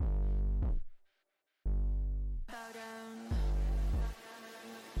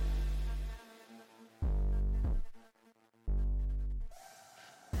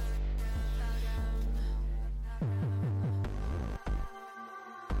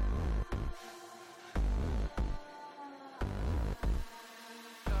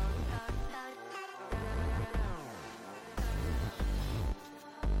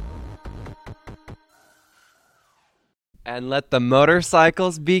And let the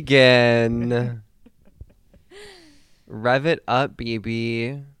motorcycles begin. Rev it up,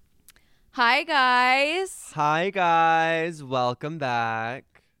 BB. Hi, guys. Hi, guys. Welcome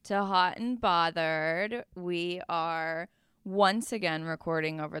back To Hot and Bothered. We are once again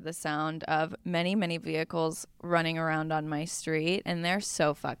recording over the sound of many, many vehicles running around on my street, and they're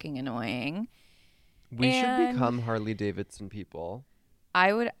so fucking annoying. We should become Harley Davidson people.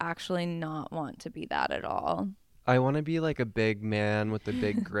 I would actually not want to be that at all. I want to be like a big man with a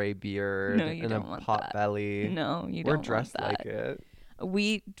big gray beard No, you and don't a want pot that. belly. No, you We're don't dressed want that. like it.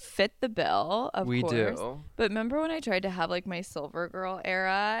 We fit the bill, of We course. do. But remember when I tried to have like my Silver Girl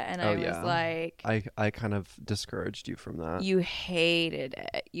era and I was like... I kind of discouraged you from that. You hated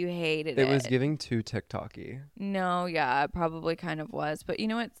it. You hated it. It was giving too TikTok-y. No, yeah, it probably kind of was. But you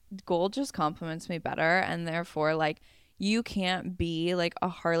know what? Gold just compliments me better. And therefore, like, you can't be like a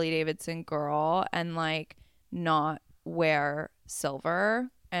Harley Davidson girl and like not wear silver.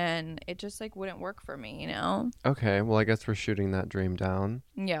 And it just like wouldn't work for me, you know? Okay, well, I guess we're shooting that dream down.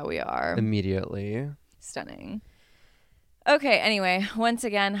 Yeah, we are. Immediately. Stunning. Okay, anyway, once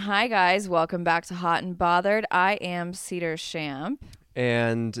again, hi guys. Welcome back to Hot and Bothered. I am Cedar Champ.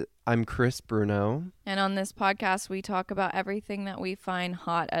 And I'm Chris Bruno. And on this podcast, we talk about everything that we find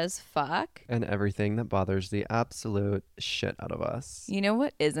hot as fuck. And everything that bothers the absolute shit out of us. You know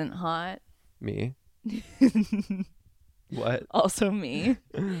what isn't hot? Me. What? Also me.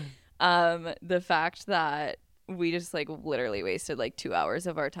 The fact that we just like literally wasted like 2 hours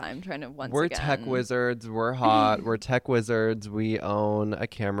of our time trying to We're tech wizards. We're hot. We're tech wizards. We own a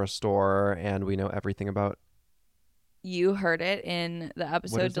camera store and we know everything about. You heard it in the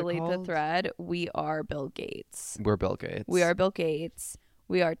episode Delete the called? Thread. We are Bill Gates. We're Bill Gates. We are Bill Gates.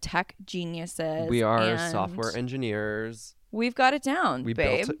 We are tech geniuses. We are and software engineers. We've got it down,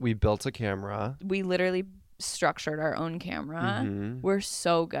 babe. We built a camera. We literally structured our own camera. Mm-hmm. We're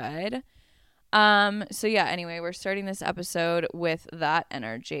so good. So yeah, anyway, we're starting this episode with that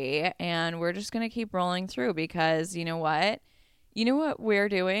energy and we're just going to keep rolling through because you know what we're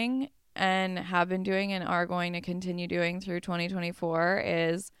doing and have been doing and are going to continue doing through 2024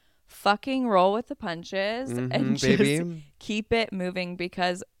 is fucking roll with the punches and just keep it moving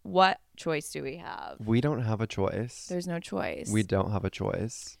because what choice do we have? We don't have a choice. There's no choice. We don't have a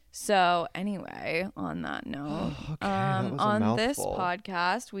choice. So anyway, on that note, Okay, that was a on mouthful. this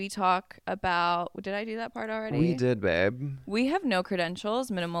podcast, we talk about, did I do that part already? We did, babe. We have no credentials,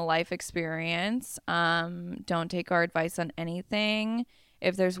 minimal life experience. Don't take our advice on anything.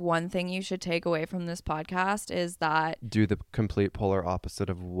 If there's one thing you should take away from this podcast is that do the complete polar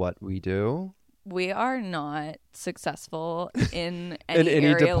opposite of what we do. We are not successful in in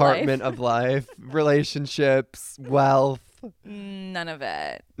any department of of life, relationships, wealth. None of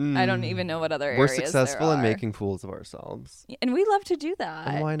it. I don't even know what other We're areas successful there in are. making fools of ourselves. And we love to do that.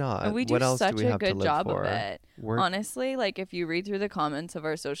 And why not? And we do what else such do we a have to good live job for? of it. Honestly, like if you read through the comments of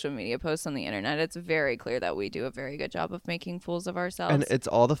our social media posts on the internet, it's very clear that we do a very good job of making fools of ourselves. And it's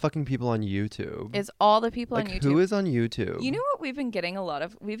all the fucking people on YouTube. It's all the people on YouTube. Who is on YouTube? You know what we've been getting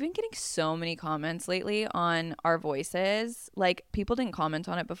we've been getting so many comments lately on our voices. Like people didn't comment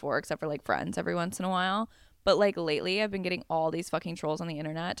on it before except for like friends every once in a while. But like lately I've been getting all these fucking trolls on the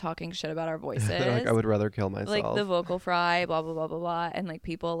internet talking shit about our voices. Like I would rather kill myself. Like the vocal fry, blah, blah, blah, blah, blah. And like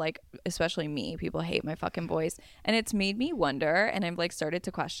people like, especially me, people hate my fucking voice. And it's made me wonder. And I've like started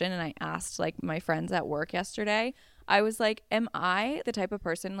to question. And I asked like my friends at work yesterday, I was like, am I the type of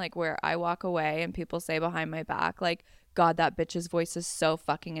person like where I walk away and people say behind my back, like, God, that bitch's voice is so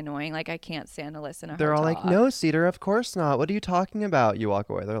fucking annoying. Like I can't stand to listen to her They're all talk. like, no, Cedar, of course not. What are you talking about? You walk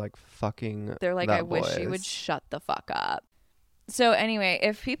away. They're like, fucking They're like, that I wish voice. you would shut the fuck up. So anyway,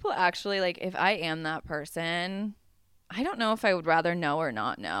 if people actually like, if I am that person, I don't know if I would rather know or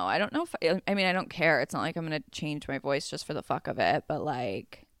not know. I don't know if, I mean, I don't care. It's not like I'm going to change my voice just for the fuck of it. But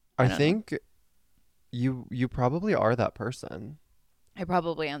like, I think you probably are that person. I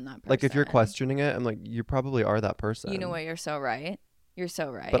probably am that person. Like if you're questioning it, I'm like, you probably are that person. You know what? You're so right. You're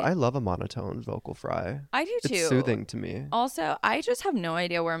so right. But I love a monotone vocal fry. I do too. It's soothing to me. Also, I just have no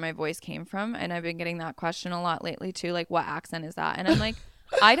idea where my voice came from. And I've been getting that question a lot lately too. Like, what accent is that? And I'm like,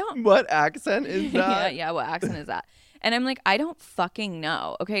 I don't. What accent is that? Yeah. What accent is that? And I'm like, I don't fucking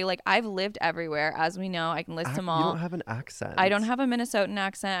know. Okay, like I've lived everywhere. As we know, I can list them all. You don't have an accent. I don't have a Minnesotan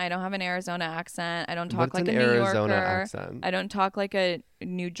accent. I don't have an Arizona accent. I don't talk like a New Arizona Yorker. accent? I don't talk like a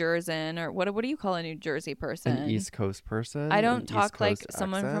New Jerseyan or what do you call a New Jersey person? An East Coast person? I don't talk like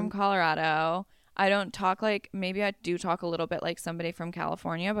someone from Colorado. I don't talk like, maybe I do talk a little bit like somebody from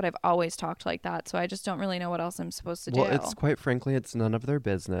California, but I've always talked like that. So I just don't really know what else I'm supposed to Well, do. it's quite frankly, it's none of their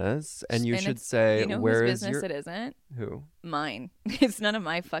business. And you And should it's, say, you know whose where is business your. it isn't? Who? Mine. It's none of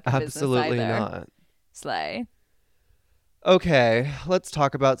my fucking business Absolutely either. not. Slay. Okay, let's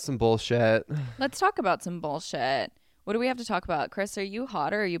talk about some bullshit. Let's talk about some bullshit. What do we have to talk about? Chris, are you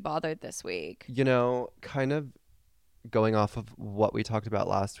hot or are you bothered this week? You know, kind of going off of what we talked about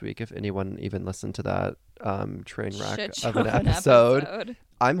last week, if anyone even listened to that train wreck Shit show of an of an episode.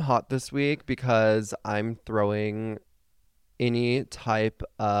 I'm hot this week because I'm throwing any type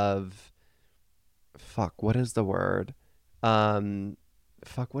of what is the word?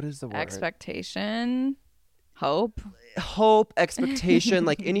 What is the word? Expectation. Hope, expectation,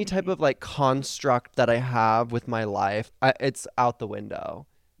 like any type of like construct that I have with my life, it's out the window.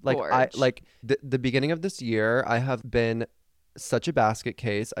 Like Gorge. the beginning of this year, I have been such a basket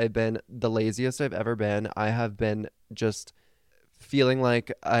case. I've been the laziest I've ever been. I have been just feeling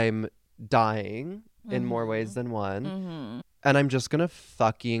like I'm dying in more ways than one. Mm-hmm. And I'm just gonna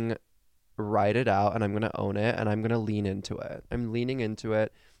fucking write it out and I'm gonna own it and I'm gonna lean into it. I'm leaning into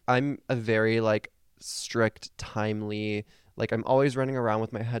it. I'm a very like strict, timely, like I'm always running around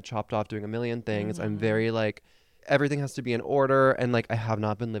with my head chopped off doing a million things. I'm very like everything has to be in order, and like I have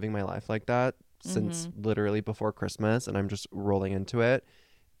not been living my life like that since literally before Christmas, and I'm just rolling into it.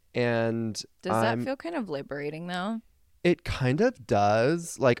 And Does that feel kind of liberating though? it kind of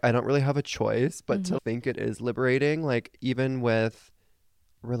does. Like I don't really have a choice but to think it is liberating. Like even with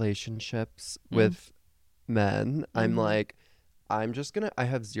relationships with men, I'm like, I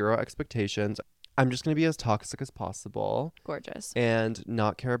have zero expectations. I'm just gonna be as toxic as possible. Gorgeous. And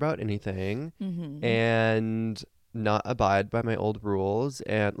not care about anything. Mm-hmm. And not abide by my old rules.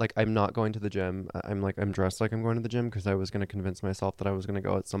 And like I'm not going to the gym. I'm dressed like I'm going to the gym because I was gonna convince myself that I was gonna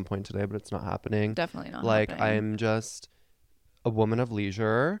go at some point today, but it's not happening. Definitely not like happening. I'm just a woman of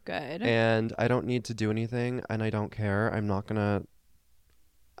leisure. Good. And I don't need to do anything, and I don't care. I'm not gonna.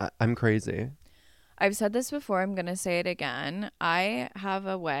 I'm crazy. I've said this before, I'm going to say it again. I have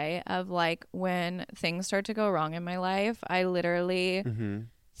a way of like when things start to go wrong in my life, I literally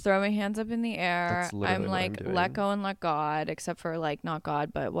throw my hands up in the air. That's literally I'm what like, I'm doing. let go and let God, except for like not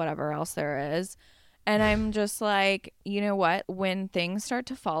God, but whatever else there is. And I'm just like, you know what? When things start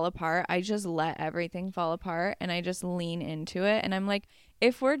to fall apart, I just let everything fall apart and I just lean into it. And I'm like,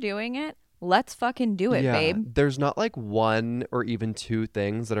 if we're doing it, let's fucking do it, babe. There's not like one or even two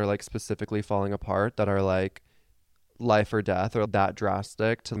things that are like specifically falling apart that are like life or death or that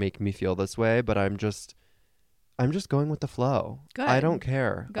drastic to make me feel this way, but I'm just going with the flow. Good. I don't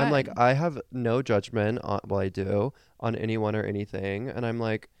care. Good. I'm like, I have no judgment on, well, I do, on anyone or anything, and I'm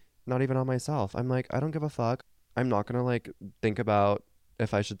like, not even on myself. I'm like, I don't give a fuck. I'm not gonna like think about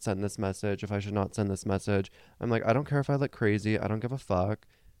if I should send this message, if I should not send this message. I'm like, I don't care if I look crazy. I don't give a fuck.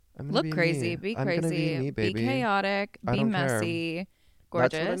 I'm gonna Look be crazy, me. be I'm crazy, gonna be me, baby. be chaotic, I be don't care. messy,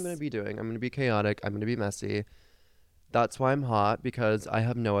 gorgeous. That's what I'm gonna be doing. I'm gonna be chaotic. I'm gonna be messy. That's why I'm hot, because I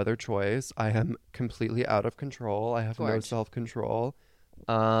have no other choice. I am completely out of control. I have no self-control.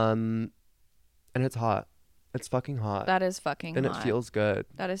 And it's hot. It's fucking hot. That is fucking and hot. it feels good.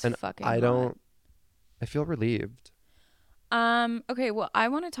 That is and fucking I hot. don't I feel relieved. Okay, well, I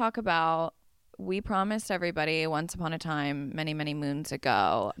want to talk about, we promised everybody once upon a time, many, many moons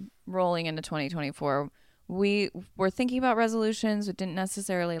ago, rolling into 2024, we were thinking about resolutions. We didn't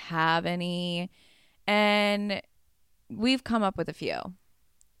necessarily have any. And we've come up with a few.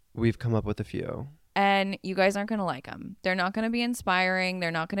 And you guys aren't going to like them. They're not going to be inspiring. They're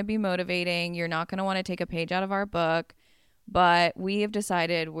not going to be motivating. You're not going to want to take a page out of our book. But we have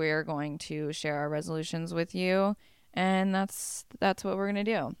decided we're going to share our resolutions with you. And that's what we're going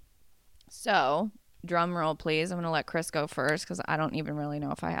to do. So, drum roll, please. I'm going to let Chris go first because I don't even really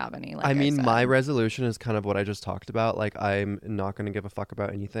know if I have any. I mean, my resolution is kind of what I just talked about. Like, I'm not going to give a fuck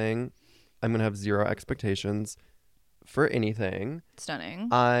about anything. I'm going to have zero expectations for anything. Stunning.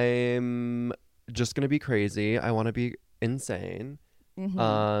 I'm just going to be crazy. I want to be insane.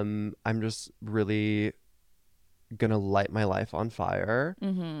 I'm just really going to light my life on fire.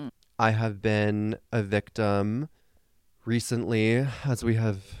 I have been a victim recently, as we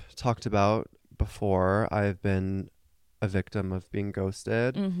have talked about before. I've been a victim of being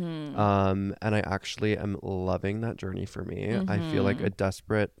ghosted. And I actually am loving that journey for me. I feel like a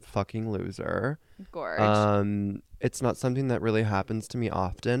desperate fucking loser. Gorge. It's not something that really happens to me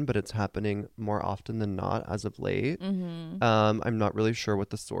often, but it's happening more often than not as of late. I'm not really sure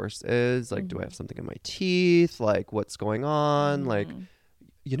what the source is. Like, do I have something in my teeth? Like, what's going on? Like,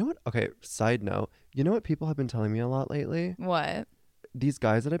 you know what? Okay, side note. You know what people have been telling me a lot lately? What? these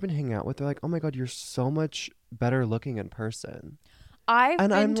guys that I've been hanging out with, they're like, oh my God, you're so much better looking in person. I've And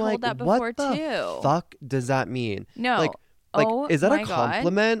been I'm told like, that what before the too. fuck does that mean? No. Like, Oh is that a my God.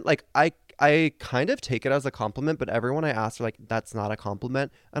 compliment? Like, I kind of take it as a compliment, but everyone I ask are like, that's not a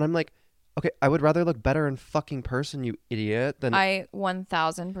compliment. And I'm like, okay, I would rather look better in fucking person, you idiot, than I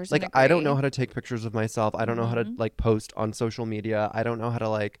 1000% like, agree. I don't know how to take pictures of myself. I don't know how to Mhm. like post on social media. I don't know how to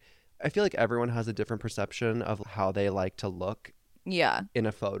like, I feel like everyone has a different perception of how they like to look Yeah. in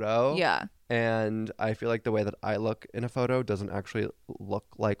a photo. Yeah. And I feel like the way that I look in a photo doesn't actually look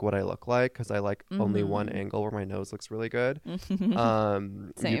like what I look like, because I like only one Mhm. angle where my nose looks really good. You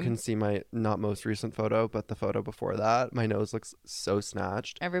Same. can see my not most recent photo, but the photo before that, my nose looks so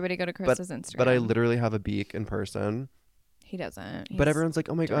snatched. Everybody go to But Chris's Instagram. but I literally have a beak in person. He doesn't. But He's everyone's like,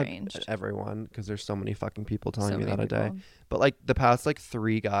 oh my deranged. God, everyone, because there's so many fucking people telling So me many that a day. people. But like the past like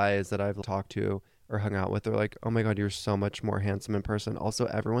 3 guys that I've talked to or hung out with, they're like, oh my God, you're so much more handsome in person. Also,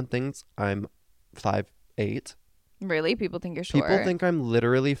 everyone thinks I'm 5'8". Really? People think you're short? People think I'm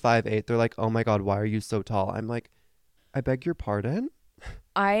literally 5'8". They're like, oh my God, why are you so tall? I'm like, I beg your pardon?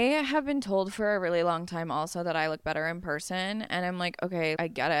 I have been told for a really long time also that I look better in person. And I'm like, okay, I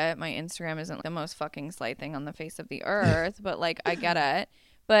get it. My Instagram isn't the most fucking slight thing on the face of the earth, but like, I get it.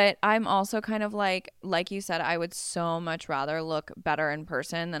 But I'm also kind of like you said, I would so much rather look better in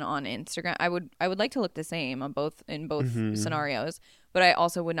person than on Instagram. I would like to look the same on both scenarios, but I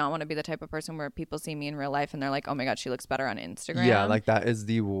also would not want to be the type of person where people see me in real life and they're like, oh my God, she looks better on Instagram. Yeah, like that is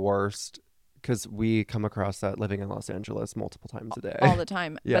the worst, because we come across that living in Los Angeles multiple times a day. All the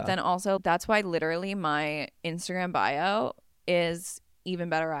time. Yeah. But then also, that's why literally my Instagram bio is even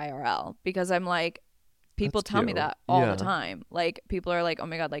better IRL, because I'm like, people That's tell me cute. that all Yeah. the time. Like, people are like, oh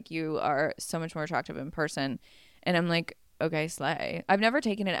my God, like, you are so much more attractive in person. And I'm like, okay, slay. I've never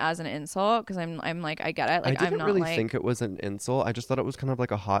taken it as an insult, because I'm like, I get it. Like, I didn't I'm not really like, think it was an insult. I just thought it was kind of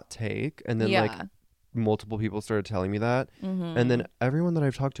like a hot take. And then like yeah. multiple people started telling me that. Mm-hmm. And then everyone that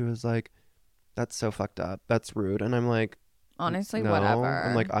I've talked to is like, that's so fucked up. That's rude. And I'm like, Honestly, no. whatever.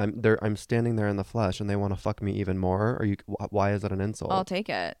 I'm like, I'm standing there in the flesh and they want to fuck me even more. Are you, why is that an insult? I'll take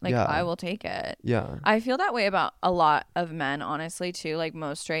it. Like, Yeah. I will take it. Yeah. I feel that way about a lot of men, honestly, too. Like,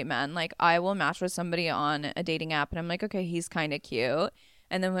 most straight men. Like, I will match with somebody on a dating app and I'm like, okay, he's kind of cute.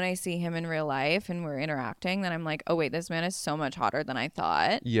 And then when I see him in real life and we're interacting, then I'm like, oh, wait, this man is so much hotter than I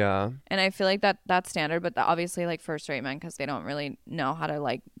thought. Yeah. And I feel like that's standard, but obviously, like, for straight men, because they don't really know how to,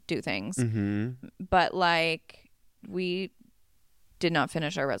 like, do things. Mm-hmm. But, like, we did not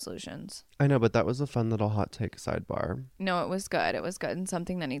finish our resolutions. I know, but that was a fun little hot take sidebar. No, it was good. It was good, and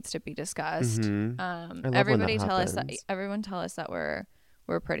something that needs to be discussed. Mhm. I love Everybody when that tell us that. happens. Everyone tell us that we're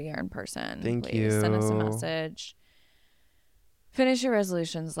prettier in person. Thank Please send us a you. message. Finish your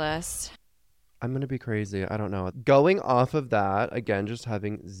resolutions list. I'm gonna be crazy. I don't know. Going off of that, again, just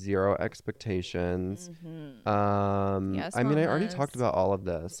having zero expectations. Yes, I mean, I already mamas. talked about all of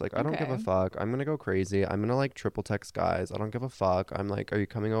this. Like, I don't give a Okay. fuck. I'm gonna go crazy. I'm gonna like triple text guys. I don't give a fuck. I'm like, are you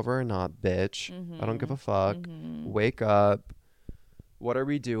coming over or not, bitch? I don't give a fuck. Wake up. What are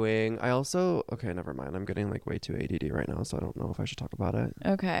we doing? I also, okay, never mind. I'm getting like way too ADD right now, so I don't know if I should talk about it.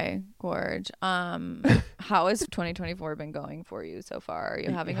 Okay, gorge. How has 2024 been going for you so far? Are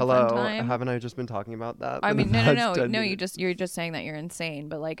you having a Hello, fun time? haven't I just been talking about that? I for the mean, no, past 10 no. minutes? You're just saying that you're insane.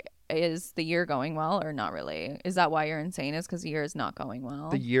 But like, is the year going well or not really? Is that why you're insane? Is because the year is not going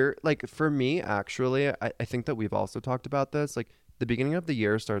well? The year, like for me, actually, I think that we've also talked about this. Like the beginning of the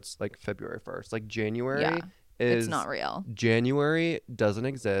year starts like February 1st. Like January Yeah, is it's not real. January doesn't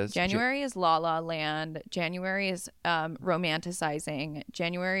exist. January is La La Land. January is romanticizing.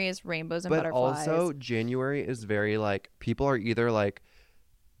 January is rainbows and but butterflies. also January is very like people are either like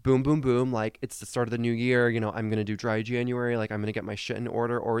boom, boom, boom, like it's the start of the new year. You know, I'm gonna do dry January. Like I'm gonna get my shit in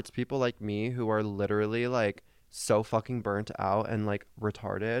order. Or it's people like me who are literally like so fucking burnt out and like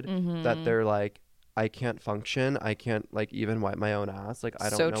retarded that they're like, I can't function. I can't like even wipe my own ass. Like I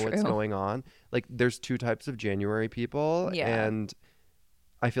don't So know what's true. going on. Like there's 2 types of January people. Yeah. And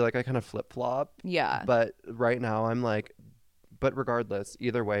I feel like I kind of flip flop. Yeah. But right now I'm like, but regardless,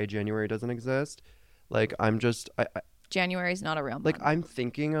 either way, January doesn't exist. Like I'm just, January is not a real month. like I'm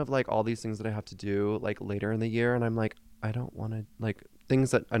thinking of like all these things that I have to do like later in the year. And I'm like, I don't want to like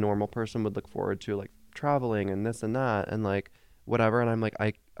things that a normal person would look forward to, like traveling and this and that and like whatever. And I'm like,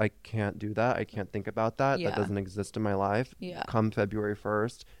 I can't do that. I can't think about that. Yeah. That doesn't exist in my life. Yeah. Come February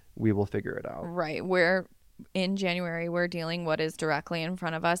 1st, we will figure it out. Right. We're in January. We're dealing what is directly in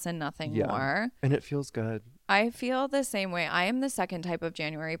front of us and nothing more. And it feels good. I feel the same way. I am the second type of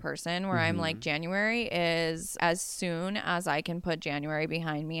January person where I'm like, January is as soon as I can put January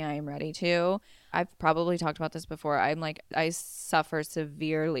behind me, I am ready to. I've probably talked about this before. I'm like, I suffer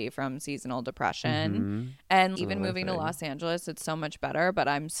severely from seasonal depression. And even Another moving to thing. Los Angeles, it's so much better. But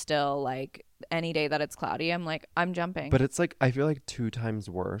I'm still like, any day that it's cloudy, I'm like, I'm jumping. But it's like, I feel like 2 times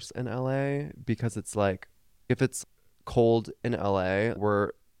worse in LA because it's like, if it's cold in LA,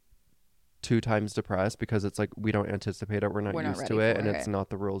 we're 2 times depressed because it's like we don't anticipate it, we're not We're not used ready to it, for and it. it's not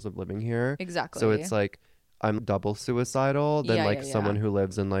the rules of living here. Exactly. So it's like I'm double suicidal than Yeah, like yeah, yeah. someone who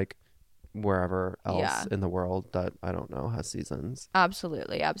lives in like wherever else Yeah. in the world that I don't know has seasons.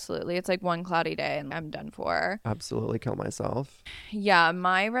 Absolutely. Absolutely. It's like one cloudy day and I'm done for. Absolutely kill myself. Yeah,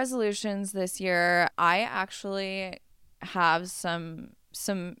 my resolutions this year, I actually have some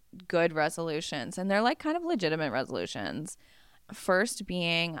good resolutions and they're like kind of legitimate resolutions. First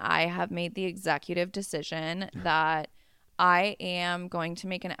being I have made the executive decision that I am going to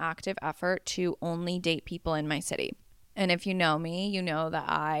make an active effort to only date people in my city. And if you know me, you know that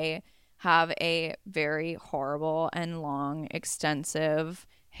I have a very horrible and long, extensive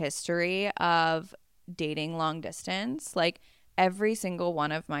history of dating long distance. Like every single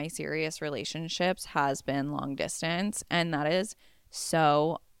one of my serious relationships has been long distance, and that is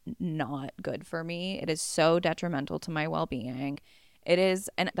so not good for me. It is so detrimental to my well-being. It is,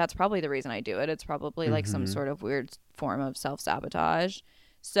 and that's probably the reason I do it. It's probably like some sort of weird form of self-sabotage.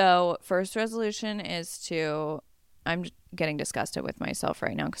 So, first resolution is to, I'm getting disgusted with myself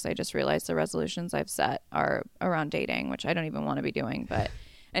right now because I just realized the resolutions I've set are around dating, which I don't even want to be doing. But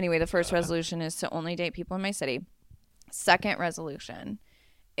anyway, the first resolution is to only date people in my city. Second resolution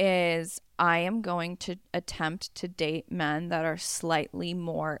is I am going to attempt to date men that are slightly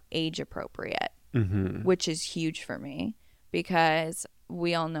more age appropriate, which is huge for me because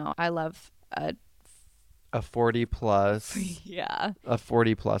we all know I love A 40 plus, yeah. a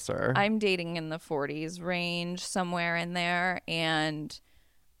 40 pluser. I'm dating in the 40s range, somewhere in there. And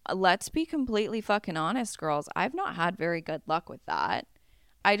let's be completely fucking honest, girls. I've not had very good luck with that.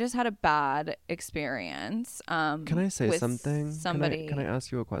 I just had a bad experience Can I say with something? somebody Can I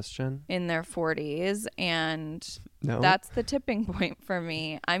ask you a question? in their 40s. And No. that's the tipping point for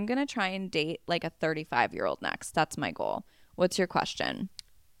me. I'm going to try and date like a 35-year-old next. That's my goal. What's your question?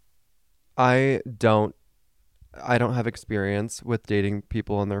 I don't have experience with dating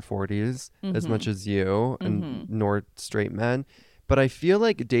people in their 40s as much as you and nor straight men, but I feel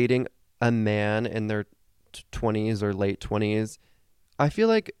like dating a man in their 20s or late 20s, I feel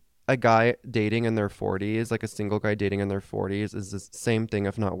like a guy dating in their 40s, like a single guy dating in their 40s, is the same thing,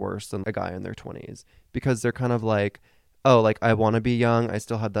 if not worse, than a guy in their 20s because they're kind of like, oh, like I want to be young. I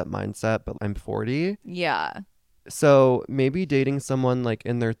still have that mindset, but I'm 40. Yeah. So maybe dating someone like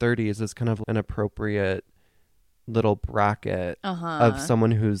in their 30s is kind of an appropriate little bracket of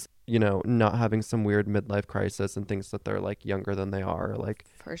someone who's, you know, not having some weird midlife crisis and thinks that they're like younger than they are, like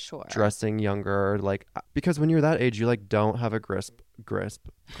For sure. dressing younger, like because when you're that age, you like don't have a grasp. You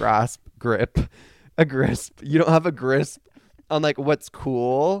don't have a grasp on like what's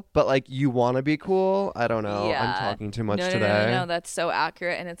cool, but like you want to be cool. I don't know. Yeah. I'm talking too much No, today. No, that's so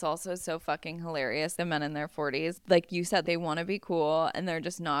accurate. And it's also so fucking hilarious. The men in their 40s, like you said, they want to be cool and they're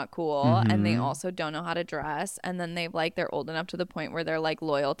just not cool. And they also don't know how to dress. And then they're old enough to the point where they're like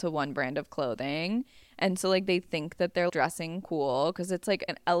loyal to one brand of clothing. And so like they think that they're dressing cool because it's like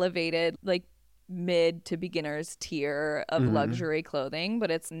an elevated, like mid to beginners tier of luxury clothing, but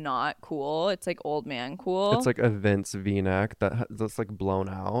it's not cool. It's like old man cool. It's like a Vince V-neck that's like blown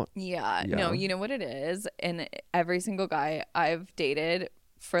out. Yeah. Yeah. No, you know what it is? And every single guy I've dated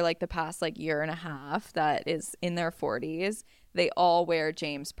for like the past like year and a half that is in their 40s, they all wear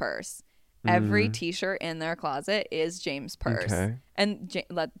James Purse. Every t-shirt in their closet is James Purse. Okay. And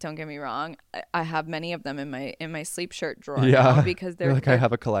don't get me wrong, I have many of them in my sleep shirt drawer Yeah. now because they're like I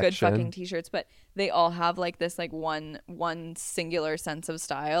have a good collection. fucking t-shirts, but they all have like this like one singular sense of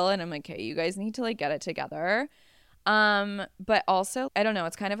style, and I'm like, okay, you guys need to like get it together. But also, I don't know,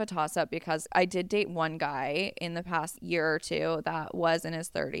 it's kind of a toss up because I did date one guy in the past year or two that was in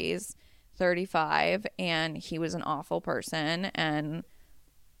his 30s, 35, and he was an awful person, and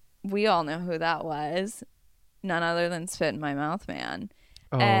we all know who that was. None other than Spit in My Mouth Man.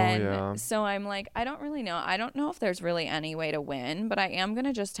 Oh, and yeah. so I'm like, I don't really know. I don't know if there's really any way to win, but I am going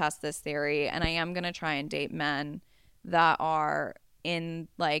to just test this theory, and I am going to try and date men that are in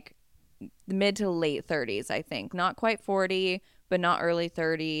like mid to late 30s, I think. Not quite 40, but not early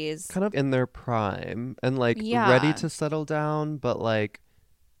 30s. Kind of in their prime and like Yeah. ready to settle down, but like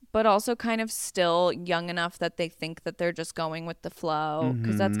but also kind of still young enough that they think that they're just going with the flow,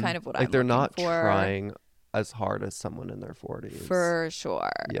 because that's kind of what like I'm they're looking not for. trying as hard as someone in their 40s. For sure.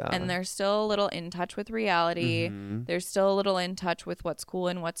 Yeah. And they're still a little in touch with reality. Mm-hmm. They're still a little in touch with what's cool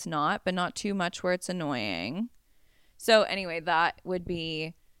and what's not, but not too much where it's annoying. So anyway, that would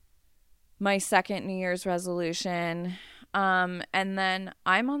be my second New Year's resolution. And then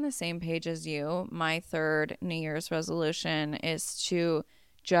I'm on the same page as you. My third New Year's resolution is to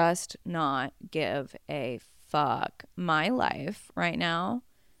just not give a fuck. My life right now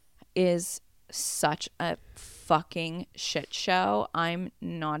is such a fucking shit show. I'm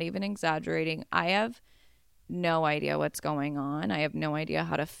not even exaggerating. I have no idea what's going on. I have no idea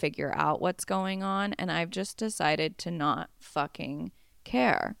how to figure out what's going on. And I've just decided to not fucking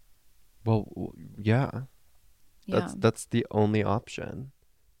care. Well, yeah. Yeah. That's the only option.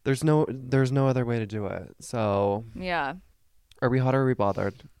 There's no other way to do it. So Yeah. are we hot or are we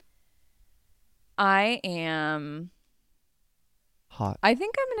bothered? I am Hot. I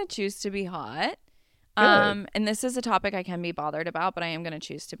think I'm going to choose to be hot. Good. And this is a topic I can be bothered about, but I am going to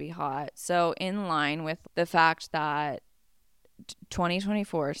choose to be hot. So in line with the fact that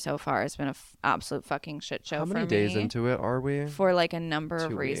 2024 so far has been an absolute fucking shit show How for many me. days into it are we? For like a number 2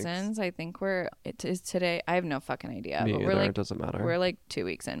 of weeks. reasons. I think it is today. I have no fucking idea. Me but either. we're like, it doesn't matter. We're like 2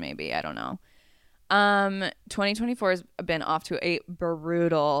 weeks in, maybe. I don't know. 2024 has been off to a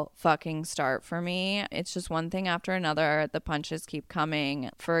brutal fucking start for me. It's just one thing after another. The punches keep coming.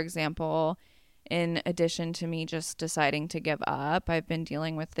 For example, in addition to me just deciding to give up, I've been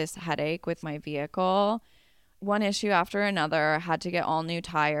dealing with this headache with my vehicle. One issue after another. Had to get all new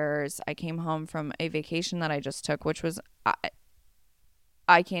tires. I came home from a vacation that I just took, which was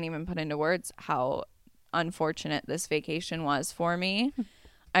I can't even put into words how unfortunate this vacation was for me.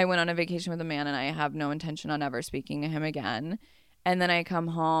 I went on a vacation with a man and I have no intention on ever speaking to him again. And then I come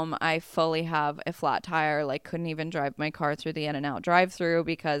home, I fully have a flat tire, like couldn't even drive my car through the In-N-Out drive-through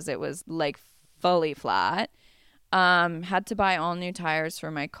because it was like fully flat. Had to buy all new tires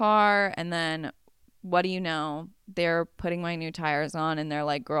for my car. And then what do you know? They're putting my new tires on and they're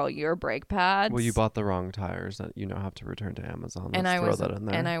like, girl, your brake pads. Well, you bought the wrong tires that you now have to return to Amazon. Let's throw that in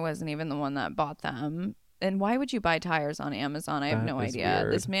there. And I wasn't even the one that bought them. And why would you buy tires on Amazon? I have no idea.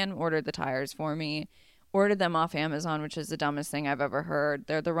 Weird. This man ordered the tires for me, ordered them off Amazon, which is the dumbest thing I've ever heard.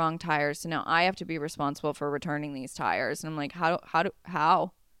 They're the wrong tires. So now I have to be responsible for returning these tires. And I'm like, how?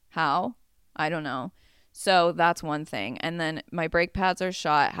 I don't know. So that's one thing. And then my brake pads are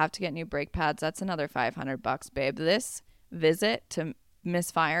shot. Have to get new brake pads. That's another $500, babe. This visit to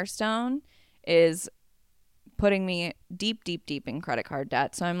Miss Firestone is putting me deep in credit card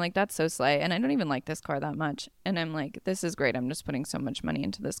debt. So I'm like, that's so slay. And I don't even like this car that much. And I'm like, this is great. I'm just putting so much money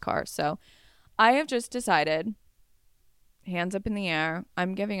into this car. So I have just decided, hands up in the air,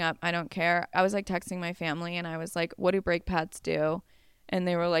 I'm giving up. I don't care. I was like texting my family and I was like, what do brake pads do? And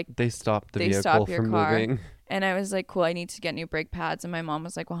they were like, they stopped the they vehicle stop your from car. moving. And I was like, cool, I need to get new brake pads. And my mom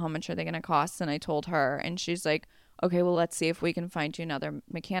was like, well, how much are they going to cost? And I told her, and she's like, okay, well, let's see if we can find you another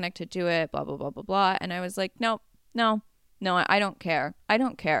mechanic to do it, blah, blah, blah, blah, blah. And I was like, no, I don't care.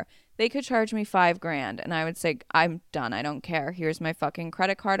 They could charge me $5,000 and I would say, I'm done. I don't care. Here's my fucking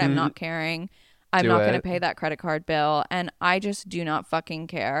credit card. I'm not caring. I'm not going to pay that credit card bill. And I just do not fucking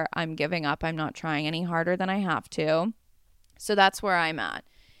care. I'm giving up. I'm not trying any harder than I have to. So that's where I'm at.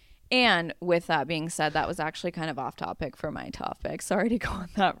 And with that being said, that was actually kind of off topic for my topic. Sorry to go on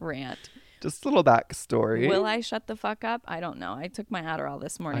that rant. Just a little backstory. Will I shut the fuck up? I don't know. I took my Adderall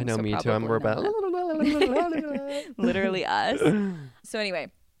this morning. I know, so me too. We're about literally us. So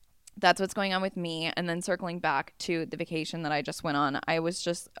anyway, that's what's going on with me. And then circling back to the vacation that I just went on, I was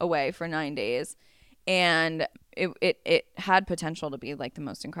just away for 9 days. And it had potential to be like the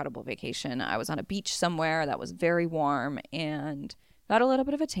most incredible vacation. I was on a beach somewhere that was very warm and got a little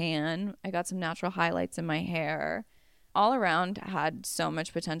bit of a tan. I got some natural highlights in my hair. All around had so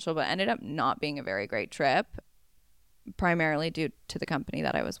much potential, but ended up not being a very great trip, primarily due to the company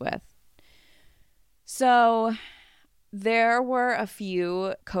that I was with. So there were a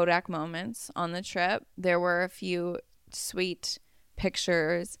few Kodak moments on the trip. There were a few sweet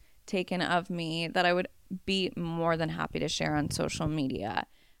pictures taken of me that I would be more than happy to share on social media.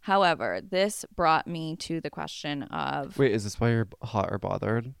 However, this brought me to the question of... Wait, is this why you're hot or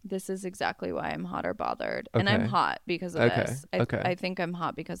bothered? This is exactly why I'm hot or bothered. Okay. And I'm hot because of this. I think I'm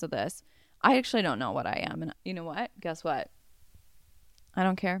hot because of this. I actually don't know what I am. And you know what? Guess what? I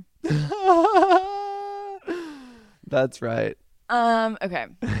don't care. That's right. Okay.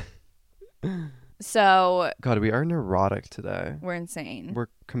 So... God, we are neurotic today. We're insane. We're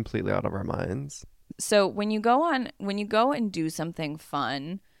completely out of our minds. So when you go and do something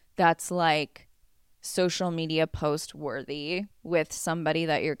fun that's like social media post worthy with somebody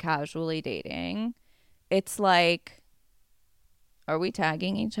that you're casually dating, it's like, are we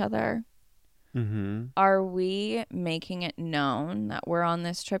tagging each other? Mm-hmm. Are we making it known that we're on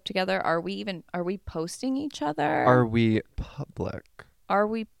this trip together? Are we posting each other? Are we public? Are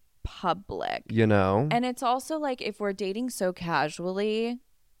we public? You know? And it's also like, if we're dating so casually,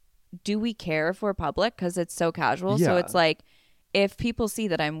 do we care if we're public? Because it's so casual. Yeah. So it's like, if people see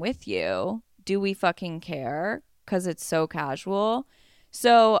that I'm with you, do we fucking care? Because it's so casual.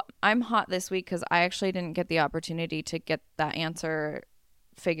 So I'm hot this week because I actually didn't get the opportunity to get that answer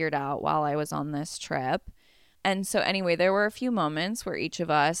figured out while I was on this trip. And so anyway, there were a few moments where each of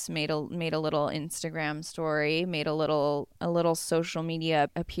us made a little Instagram story, made a little social media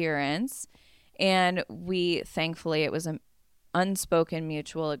appearance, and we, thankfully, it was an unspoken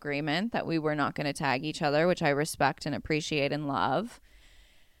mutual agreement that we were not going to tag each other, which I respect and appreciate and love.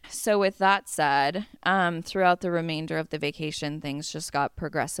 So with that said, throughout the remainder of the vacation, things just got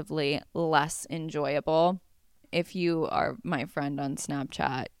progressively less enjoyable. If you are my friend on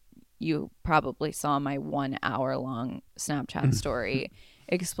Snapchat, you probably saw my 1 hour long Snapchat story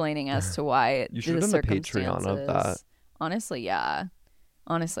explaining as to why you should have done a Patreon of that. Honestly, yeah.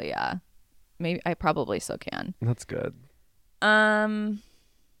 Maybe I probably still can. That's good. Unforeseen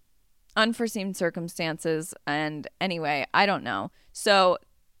circumstances, and anyway, I don't know. So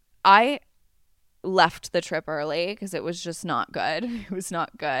I left the trip early because it was just not good. It was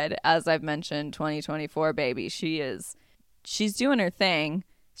not good. As I've mentioned, 2024 baby, she's doing her thing.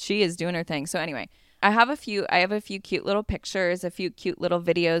 She is doing her thing. So anyway, I have a few cute little pictures, a few cute little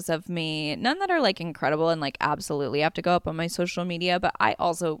videos of me. None that are like incredible and like absolutely have to go up on my social media, but I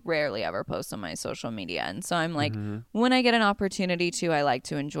also rarely ever post on my social media. And so I'm like, when I get an opportunity to, I like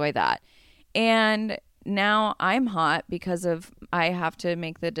to enjoy that. And now I'm hot because I have to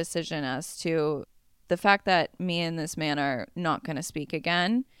make the decision as to the fact that me and this man are not going to speak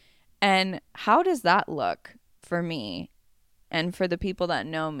again. And how does that look for me and for the people that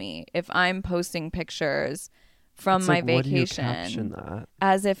know me if I'm posting pictures from my vacation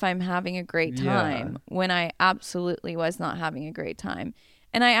as if I'm having a great time when I absolutely was not having a great time?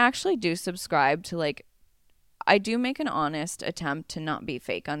 And I actually do subscribe to, like, I do make an honest attempt to not be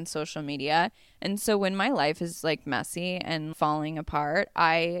fake on social media. And so when my life is like messy and falling apart,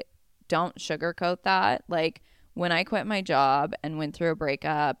 I don't sugarcoat that. Like, when I quit my job and went through a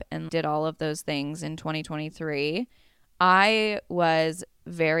breakup and did all of those things in 2023, I was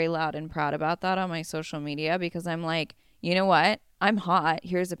very loud and proud about that on my social media because I'm like, you know what? I'm hot.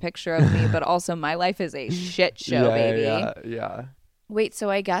 Here's a picture of me, but also my life is a shit show, baby. Yeah. Wait, so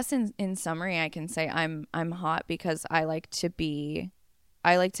I guess in summary, I can say I'm hot because I like to be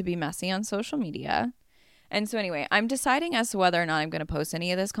messy on social media. And so anyway, I'm deciding as to whether or not I'm going to post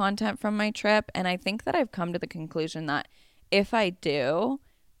any of this content from my trip. And I think that I've come to the conclusion that if I do,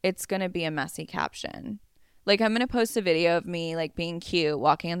 it's going to be a messy caption. Like, I'm going to post a video of me like being cute,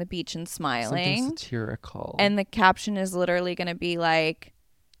 walking on the beach and smiling. Something satirical. And the caption is literally going to be like,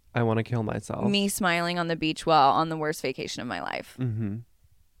 I want to kill myself. Me smiling on the beach while on the worst vacation of my life. Mm-hmm.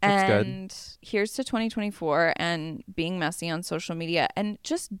 That's and good. Here's to 2024 and being messy on social media and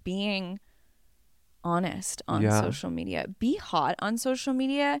just being honest on social media. Be hot on social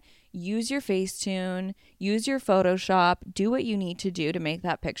media. Use your Facetune. Use your Photoshop. Do what you need to do to make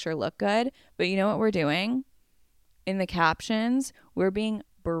that picture look good. But you know what we're doing? In the captions, we're being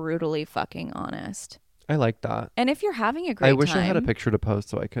brutally fucking honest. I like that. And if you're having a great time... I wish I had a picture to post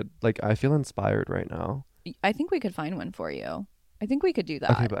so I could... Like, I feel inspired right now. I think we could find one for you. I think we could do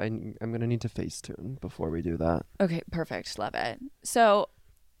that. Okay, but I'm going to need to Facetune before we do that. Okay, perfect. Love it. So...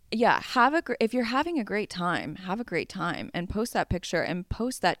 yeah, if you're having a great time, have a great time and post that picture and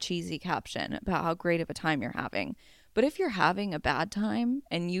post that cheesy caption about how great of a time you're having. But if you're having a bad time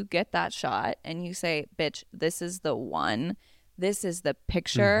and you get that shot and you say, bitch, this is the one, this is the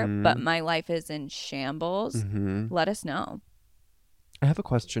picture, but my life is in shambles, let us know. I have a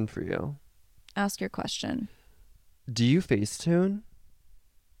question for you. Ask your question. Do you Facetune?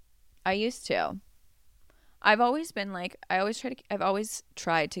 I used to. I've always been like, I've always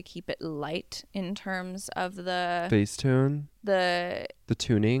tried to keep it light in terms of the Facetune, the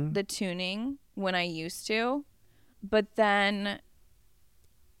tuning when I used to, but then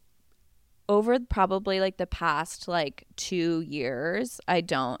over probably like the past like 2 years, I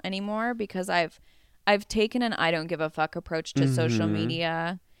don't anymore because I've taken an I don't give a fuck approach to social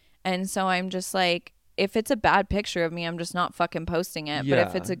media, and so I'm just like, if it's a bad picture of me, I'm just not fucking posting it. Yeah. But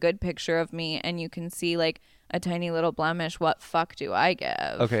if it's a good picture of me and you can see like a tiny little blemish, what fuck do I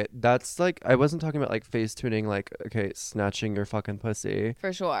give? Okay, that's like, I wasn't talking about like face tuning, like, okay, snatching your fucking pussy.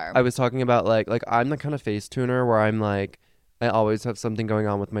 For sure. I was talking about like I'm the kind of face tuner where I'm like, I always have something going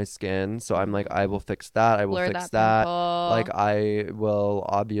on with my skin. So I'm like, I will fix that. I will Blur fix that that. pimple. Like I will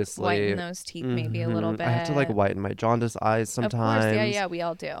obviously Whiten those teeth maybe a little bit. I have to like whiten my jaundice eyes Of course, sometimes. yeah, we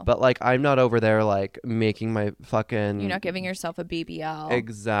all do. But like I'm not over there like making my fucking You're not giving yourself a BBL on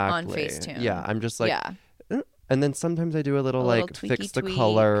exactly. Facetune. Yeah, I'm just like yeah. And then sometimes I do a little like fix the tweak.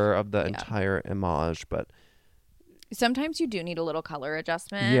 color of the Yeah. entire image, but sometimes you do need a little color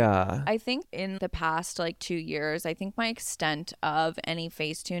adjustment. yeah. I think in the past like 2 years, I think my extent of any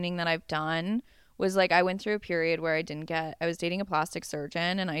face tuning that I've done was like I went through a period where I was dating a plastic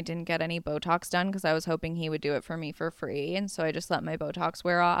surgeon and I didn't get any Botox done because I was hoping he would do it for me for free. And so I just let my Botox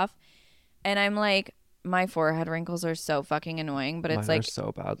wear off. And I'm like, my forehead wrinkles are so fucking annoying, but it's Mine like are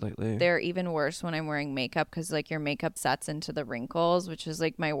so bad lately. they're even worse when I'm wearing makeup because like your makeup sets into the wrinkles, which is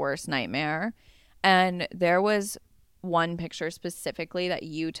like my worst nightmare. And there was one picture specifically that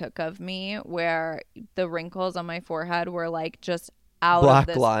you took of me where the wrinkles on my forehead were like just out Black of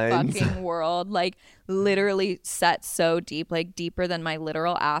this lines. fucking world, like literally set so deep, like deeper than my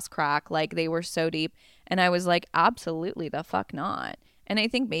literal ass crack. Like they were so deep. And I was like, absolutely the fuck not. And I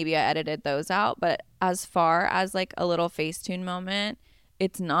think maybe I edited those out. But as far as like a little Facetune moment,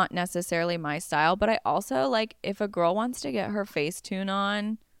 it's not necessarily my style. But I also like if a girl wants to get her Facetune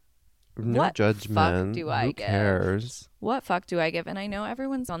on, No what judgment. fuck do I Who give? cares? What fuck do I give? And I know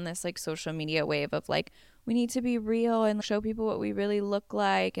everyone's on this like social media wave of like, we need to be real and show people what we really look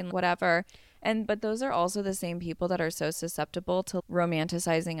like and whatever. But those are also the same people that are so susceptible to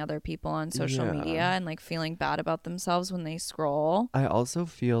romanticizing other people on social media and like feeling bad about themselves when they scroll. I also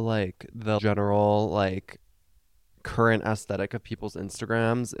feel like the general like current aesthetic of people's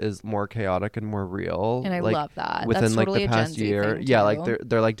Instagrams is more chaotic and more real. And I like, love that. within That's like totally the a past Gen Z year. thing, Yeah, too. like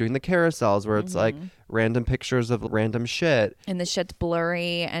they're like doing the carousels where it's like random pictures of random shit. And the shit's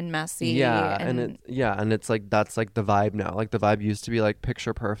blurry and messy. Yeah, and it's like that's like the vibe now. Like the vibe used to be like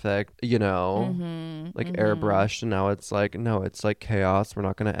picture perfect, you know, like airbrushed, and now it's like no, it's like chaos. We're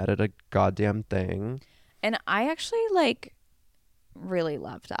not gonna edit a goddamn thing. And I actually like really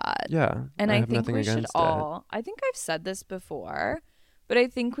love that. Yeah, And I I have think nothing we should against all, I think I've said this before, but I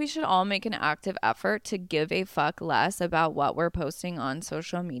think we should all make an active effort to give a fuck less about what we're posting on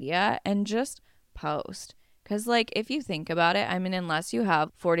social media and just post. Because, like, if you think about it, I mean, unless you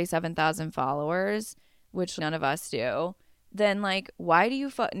have 47,000 followers, which none of us do, then, like, why do you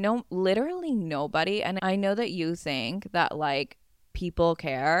no, literally nobody. And I know that you think that, like, people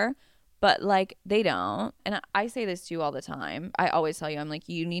care, but like they don't. And I say this to you all the time. I always tell you, I'm like,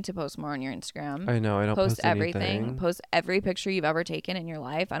 you need to post more on your Instagram. I know, I don't post everything. anything. Post every picture you've ever taken in your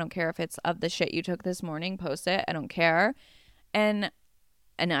life. I don't care if it's of the shit you took this morning. Post it. I don't care. And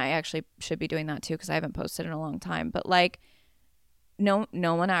I actually should be doing that too because I haven't posted in a long time. But like, no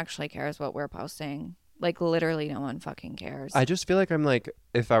one actually cares what we're posting. Like literally, no one fucking cares. I just feel like I'm like,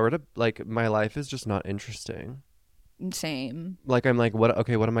 if I were to like, my life is just not interesting. Same. Like I'm like, what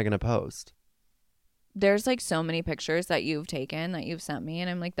am I gonna post? There's like so many pictures that you've taken that you've sent me, and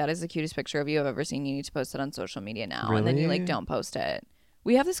I'm like, that is the cutest picture of you I've ever seen. You need to post it on social media now. Really? And then you like don't post it.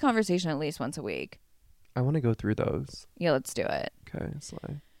 We have this conversation at least once a week. I want to go through those. Yeah, let's do it. Okay,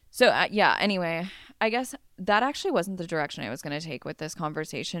 slay. So yeah, anyway, I guess that actually wasn't the direction I was going to take with this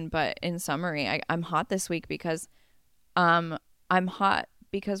conversation, but in summary, I'm hot this week because I'm hot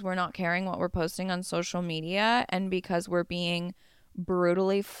because we're not caring what we're posting on social media and because we're being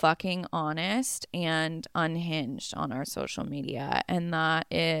brutally fucking honest and unhinged on our social media. And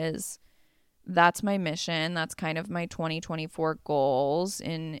that's my mission. That's kind of my 2024 goals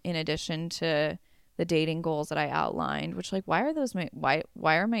in addition to the dating goals that I outlined, which like, why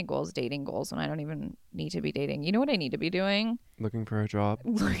are my goals dating goals when I don't even need to be dating? You know what I need to be doing? Looking for a job.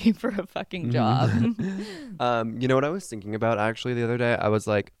 Looking for a fucking job. You know what I was thinking about actually the other day? I was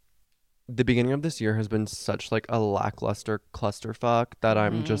like, the beginning of this year has been such like a lackluster clusterfuck that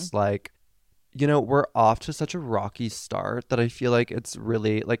I'm just like, you know, we're off to such a rocky start that I feel like it's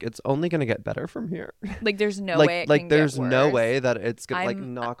really like it's only gonna get better from here. Like there's no like, way it like can there's get no worse. way that it's gonna like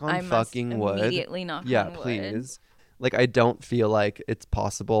I'm- knock on I must fucking wood. immediately knock yeah, on wood. please. Like I don't feel like it's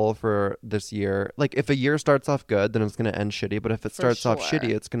possible for this year. Like if a year starts off good, then it's gonna end shitty. But if it starts off sure. shitty,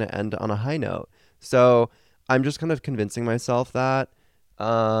 it's gonna end on a high note. So I'm just kind of convincing myself that.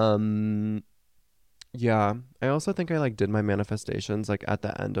 Yeah. I also think I like did my manifestations like at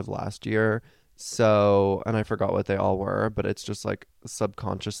the end of last year. So, and I forgot what they all were, but it's just like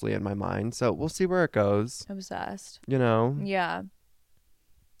subconsciously in my mind. So we'll see where it goes. Obsessed. You know, Yeah.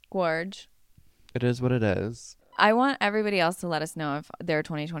 Gorge. it is what it is. I want everybody else to let us know if their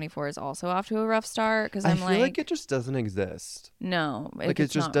 2024 is also off to a rough start because I I'm feel like it just doesn't exist. no, Like it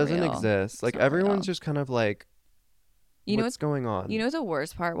it's just not doesn't real. exist. It's Like not everyone's real. just kind of like What's going on? You know what the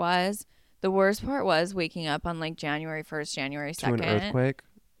worst part was? The worst part was waking up on like January 1st, January 2nd. To an earthquake?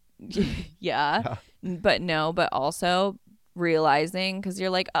 Yeah. But also realizing, because you're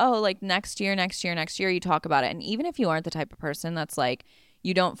like, oh, like next year, you talk about it. And even if you aren't the type of person that's like,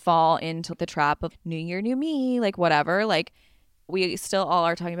 you don't fall into the trap of new year, new me, like whatever, like we still all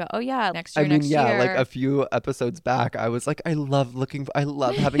are talking about, oh yeah, next year, next year. Like a few episodes back, I was like, I love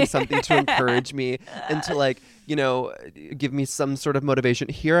having something to encourage me and to like, you know, give me some sort of motivation.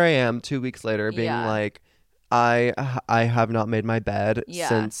 Here I am 2 weeks later being like, I have not made my bed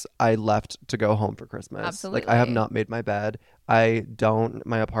since I left to go home for Christmas. Absolutely. Like I have not made my bed. My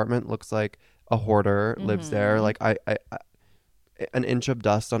apartment looks like a hoarder lives there. Like I an inch of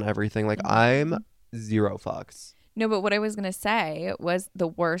dust on everything. Like I'm zero fucks. No, but what I was going to say was the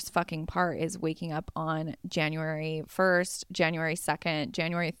worst fucking part is waking up on January 1st, January 2nd,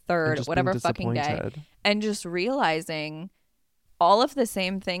 January 3rd, whatever fucking day, and just realizing all of the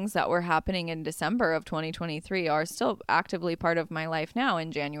same things that were happening in December of 2023 are still actively part of my life now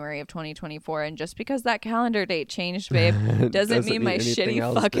in January of 2024. And just because that calendar date changed, babe, doesn't mean my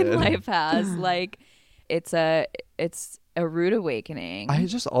shitty fucking life has. Like, it's a rude awakening. I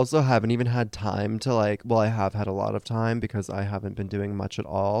just also haven't even had time to like, well, I have had a lot of time because I haven't been doing much at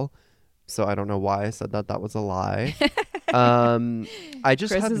all. So I don't know why I said that. That was a lie. I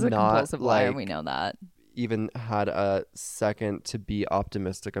just Chris have is a not compulsive liar, we know that. Even had a second to be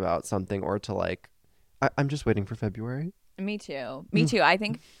optimistic about something or to like, I'm just waiting for February. Me too. I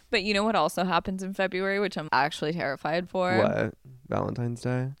think, but you know what also happens in February, which I'm actually terrified for? What? Valentine's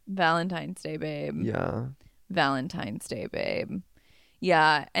Day? Valentine's Day, babe. Yeah. Valentine's Day, babe.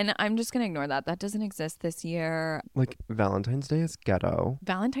 Yeah, and I'm just gonna ignore that. That doesn't exist this year. Like Valentine's Day is ghetto.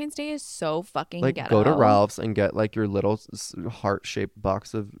 Valentine's Day is so fucking like ghetto. Go to Ralph's and get like your little heart-shaped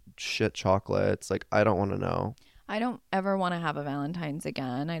box of shit chocolates. Like I don't want to know. I don't ever want to have a Valentine's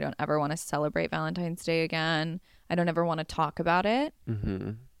again. I don't ever want to celebrate Valentine's Day again. I don't ever want to talk about it.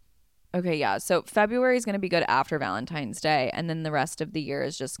 Mm-hmm. Okay, yeah. So February is going to be good after Valentine's Day, and then the rest of the year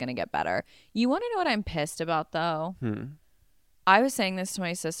is just going to get better. You want to know what I'm pissed about, though? I was saying this to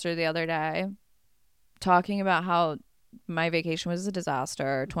my sister the other day, talking about how my vacation was a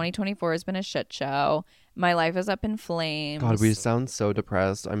disaster. 2024 has been a shit show. My life is up in flames. God, we sound so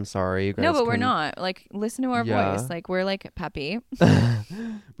depressed. I'm sorry. You guys no, but we're not. Like, listen to our voice. Like, we're like peppy.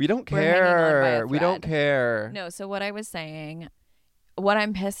 We don't care. We don't care. No, so what I was saying, what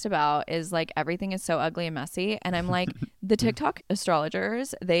I'm pissed about is like everything is so ugly and messy. And I'm like, the TikTok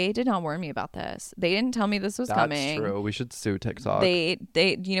astrologers, they did not warn me about this. They didn't tell me this was coming. That's true. We should sue TikTok. They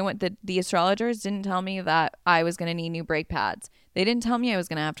you know what? The astrologers didn't tell me that I was going to need new brake pads. They didn't tell me I was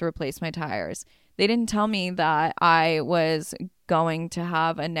going to have to replace my tires. They didn't tell me that I was going to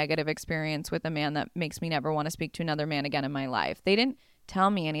have a negative experience with a man that makes me never want to speak to another man again in my life. They didn't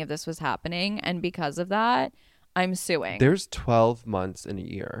tell me any of this was happening. And because of that, I'm suing. There's 12 months in a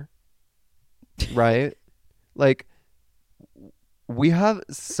year, right? Like, we have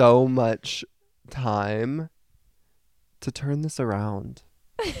so much time to turn this around.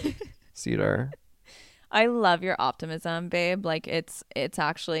 Cedar. I love your optimism, babe. Like, it's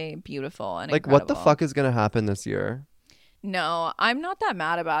actually beautiful and like, incredible. what the fuck is going to happen this year? No, I'm not that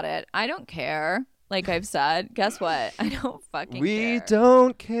mad about it. I don't care. Like I've said, guess what? I don't fucking care. We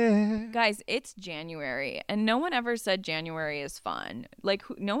don't care. Guys, it's January, and no one ever said January is fun. Like,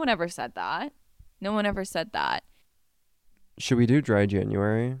 no one ever said that. No one ever said that. Should we do dry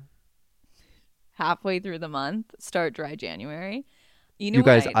January? Halfway through the month, start dry January. You know, you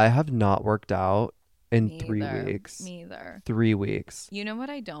guys, I have not worked out in 3 weeks. Me either. 3 weeks. You know what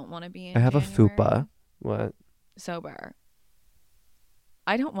I don't want to be in I have January? a fupa. What? Sober.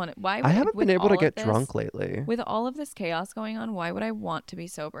 I don't want it. Why? I haven't been able to get drunk lately. With all of this chaos going on, why would I want to be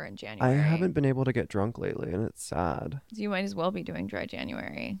sober in January? I haven't been able to get drunk lately, and it's sad. So you might as well be doing dry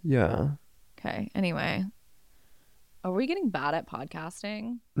January. Yeah. Okay. Anyway. Are we getting bad at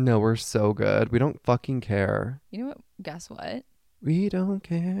podcasting? No, we're so good. We don't fucking care. You know what? Guess what? We don't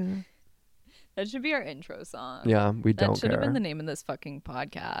care. That should be our intro song. Yeah, we don't care. That should have been the name of this fucking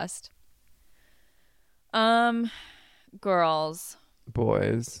podcast. Girls.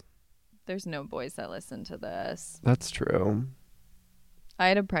 Boys. There's no boys that listen to this. That's true. I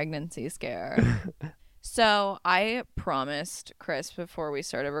had a pregnancy scare. So I promised Chris before we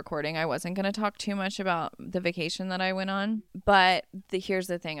started recording I wasn't going to talk too much about the vacation that I went on. But here's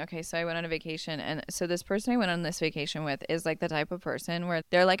the thing. Okay, so I went on a vacation. And so this person I went on this vacation with is like the type of person where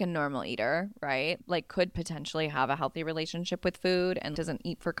they're like a normal eater, right? Like could potentially have a healthy relationship with food and doesn't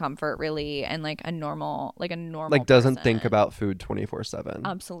eat for comfort really. And like a normal like doesn't think about food 24/7.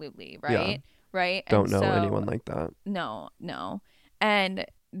 Absolutely, right? Yeah. right? Don't And know so anyone like that. no. And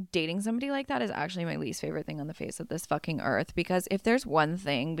dating somebody like that is actually my least favorite thing on the face of this fucking earth, because if there's one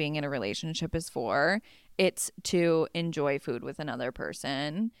thing being in a relationship is for, it's to enjoy food with another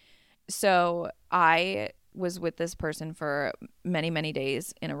person. So I was with this person for many, many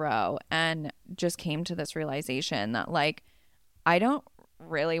days in a row and just came to this realization that, like, I don't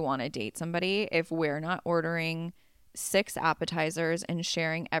really want to date somebody if we're not ordering 6 appetizers and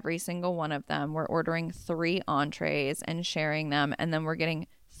sharing every single one of them. We're ordering 3 entrees and sharing them, and then we're getting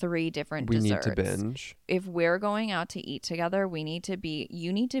 3 different We need desserts. to binge. If we're going out to eat together, you need to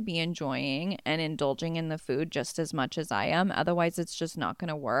be enjoying and indulging in the food just as much as I am. Otherwise, it's just not going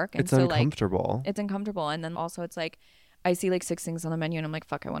to work. And It's so, uncomfortable. like, it's uncomfortable. And then also it's like, I see like 6 things on the menu and I'm like,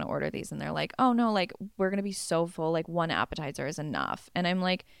 fuck, I want to order these. And they're like, oh no, like we're going to be so full. Like 1 appetizer is enough. And I'm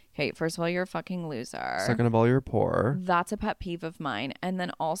like, hey, first of all, you're a fucking loser. Second of all, you're poor. That's a pet peeve of mine. And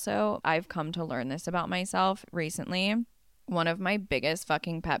then also, I've come to learn this about myself recently. One of my biggest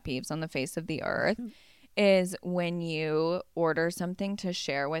fucking pet peeves on the face of the earth is when you order something to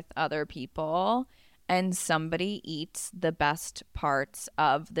share with other people and somebody eats the best parts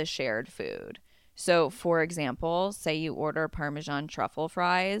of the shared food. So, for example, say you order Parmesan truffle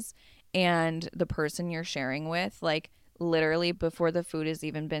fries and the person you're sharing with, like, literally before the food has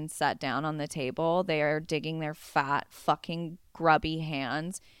even been set down on the table, they are digging their fat, fucking grubby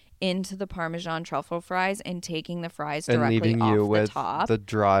hands into the Parmesan truffle fries and taking the fries And directly leaving off you the with top. the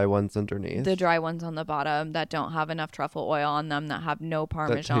dry ones underneath. The dry ones on the bottom that don't have enough truffle oil on them, that have no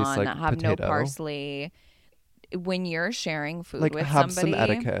Parmesan, tastes like that have no potato. parsley. When you're sharing food Like, with have somebody,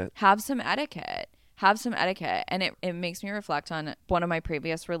 some etiquette. have some etiquette. Have some etiquette. And it makes me reflect on one of my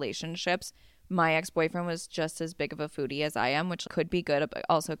previous relationships. My ex-boyfriend was just as big of a foodie as I am, which could be good, but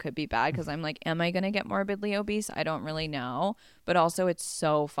also could be bad, because I'm like, am I going to get morbidly obese? I don't really know. But also, it's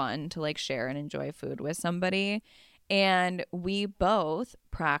so fun to like share and enjoy food with somebody. And we both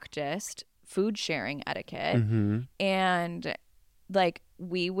practiced food sharing etiquette. Mm-hmm. And like,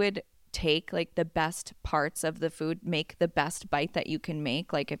 we would take like the best parts of the food, make the best bite that you can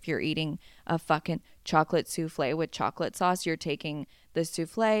make. Like if you're eating a fucking chocolate souffle with chocolate sauce, you're taking the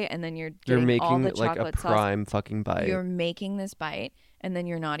souffle and then you're getting making all the like chocolate a prime fucking sauce. bite. You're making this bite and then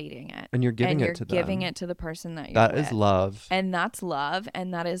you're not eating it. And you're giving and it you're to giving them. it to the person that you're That with. is love. And that's love,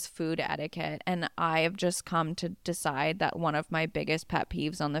 and that is food etiquette. And I have just come to decide that one of my biggest pet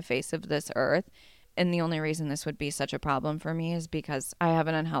peeves on the face of this earth, and the only reason this would be such a problem for me, is because I have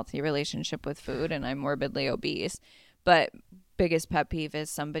an unhealthy relationship with food and I'm morbidly obese. But biggest pet peeve is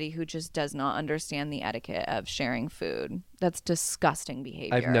somebody who just does not understand the etiquette of sharing food. That's disgusting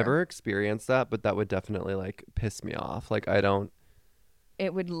behavior. I've never experienced that, but that would definitely like piss me off. Like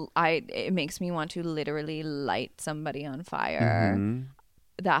it makes me want to literally light somebody on fire. Mm-hmm.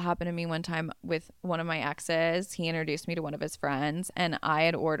 That happened to me one time with one of my exes. He introduced me to one of his friends and I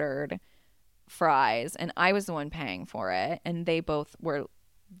had ordered fries and I was the one paying for it, and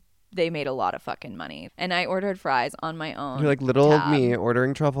they made a lot of fucking money, and I ordered fries on my own. You're like, little tab. old me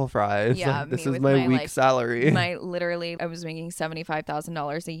ordering truffle fries. Yeah, like, this me is with my my, week like, salary. I was making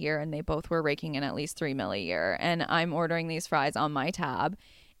 $75,000 a year, and they both were raking in at least $3 million a year, and I'm ordering these fries on my tab.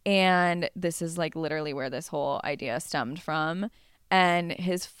 And this is like literally where this whole idea stemmed from. And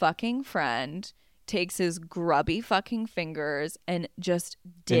his fucking friend takes his grubby fucking fingers and just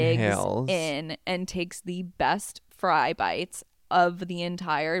digs Inhales. in and takes the best fry bites of the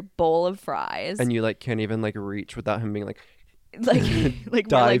entire bowl of fries. And you like can't even like reach without him being like like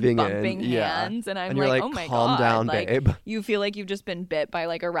diving we're like bumping in. Yeah. hands, and I'm And you're like, like, oh my calm god, down, like, babe. you feel like you've just been bit by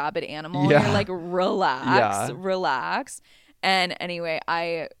like a rabid animal. Yeah. And you're like, Yeah. relax. And anyway,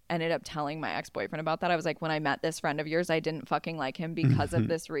 I ended up telling my ex-boyfriend about that. I was like, when I met this friend of yours, I didn't fucking like him because of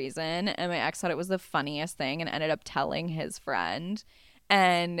this reason. And my ex thought it was the funniest thing and ended up telling his friend.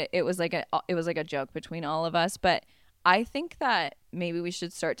 And it was like a joke between all of us. But I think that maybe we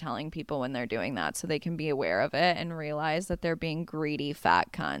should start telling people when they're doing that so they can be aware of it and realize that they're being greedy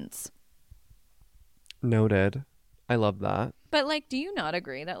fat cunts. Noted. I love that. But like, do you not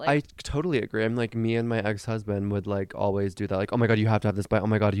agree that like I totally agree. I'm like, me and my ex-husband would like always do that. Like, oh my God, you have to have this bite. Oh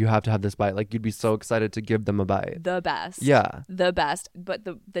my God, you have to have this bite. Like, you'd be so excited to give them a bite. the best? Yeah. The best. But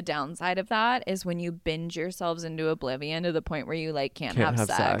the downside of that is when you binge yourselves into oblivion to the point where you like can't have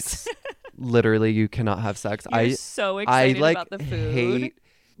sex. Literally, you cannot have sex. You're so excited like about the food. hate,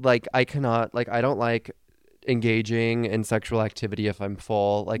 like I cannot, like I don't like engaging in sexual activity if I'm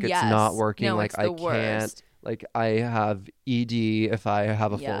full. Like Yes. it's not working. No, like it's I the can't. worst. Like I have ED if I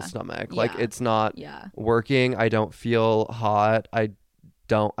have a Yeah. full stomach. Like Yeah. it's not Yeah. working. I don't feel hot. I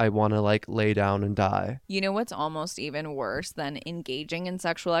I want to like lay down and die. You know what's almost even worse than engaging in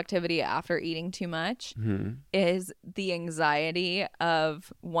sexual activity after eating too much is the anxiety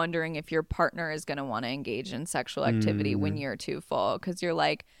of wondering if your partner is going to want to engage in sexual activity when you're too full, because you're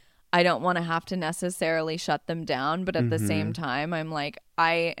like, I don't want to have to necessarily shut them down, but at the same time I'm like,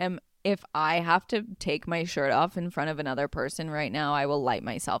 if I have to take my shirt off in front of another person right now, I will light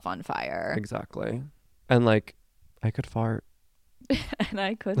myself on fire. Exactly. And like I could fart. And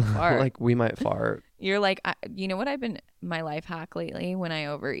I could fart. Like we might fart. You're like, you know what I've been, my life hack lately when I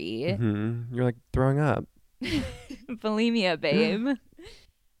overeat? You're like throwing up. Bulimia, babe.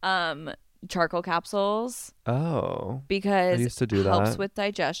 Charcoal capsules. Oh. Because I used to do it helps that. with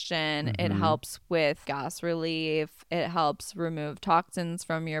digestion. It helps with gas relief. It helps remove toxins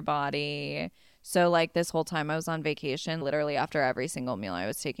from your body. So like this whole time I was on vacation, literally after every single meal I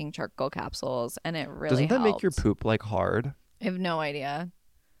was taking charcoal capsules, and it really Doesn't that helped. make your poop like hard? I have no idea.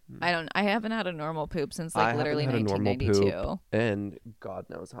 I haven't had a normal poop since I like literally haven't had a normal 1992. poop and God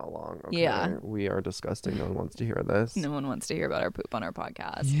knows how long. Okay. Yeah. We are disgusting. No one wants to hear this. No one wants to hear about our poop on our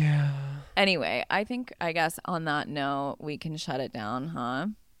podcast. Yeah. Anyway, I guess on that note, we can shut it down, huh?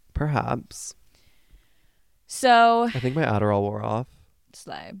 Perhaps. So I think my Adderall wore off.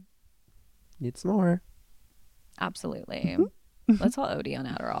 slay. Need some more. Absolutely. Let's all OD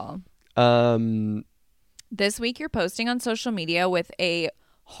on Adderall. This week you're posting on social media with a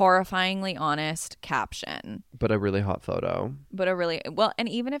horrifyingly honest caption. But a really hot photo. And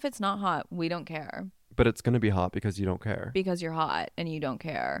even if it's not hot, we don't care. But it's going to be hot because you don't care. Because you're hot and you don't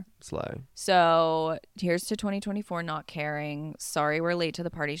care. Slay. So here's to 2024 not caring. Sorry we're late to the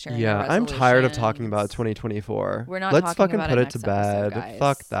party sharing. Yeah, I'm tired of talking about 2024. We're not Let's talking fucking about put it it to next bed. episode, guys.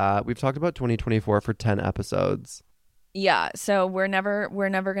 Fuck that. We've talked about 2024 for 10 episodes. Yeah, so we're never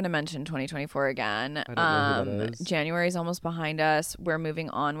going to mention 2024 again. I don't know who that is. January's almost behind us. We're moving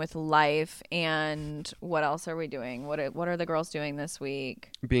on with life. And what else are we doing? What are the girls doing this week?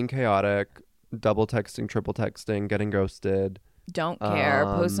 Being chaotic, double texting, triple texting, getting ghosted. Don't care.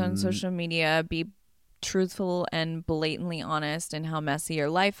 Post on social media. Be truthful and blatantly honest in how messy your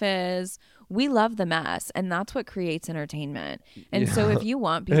life is. We love the mess, and that's what creates entertainment. And so if you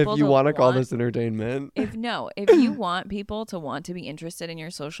want people if you want to call this entertainment, if you want people to want to be interested in your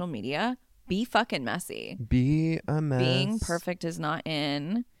social media, be fucking messy. Be a mess. Being perfect is not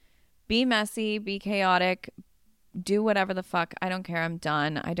in. Be messy, be chaotic, do whatever the fuck. I don't care. I'm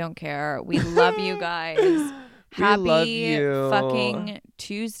done. I don't care. We love you guys. Happy fucking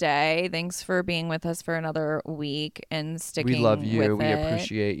Tuesday. Thanks for being with us for another week and sticking with it. We love you. We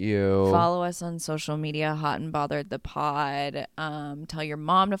appreciate you. Follow us on social media, Hot and Bothered the Pod. Tell your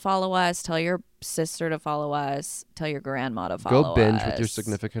mom to follow us. Tell your sister to follow us. Tell your grandma to follow us. Go binge with your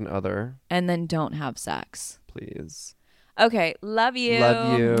significant other. And then don't have sex. Please. Okay. Love you.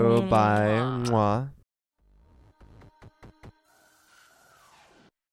 Love you. Bye. Mwah.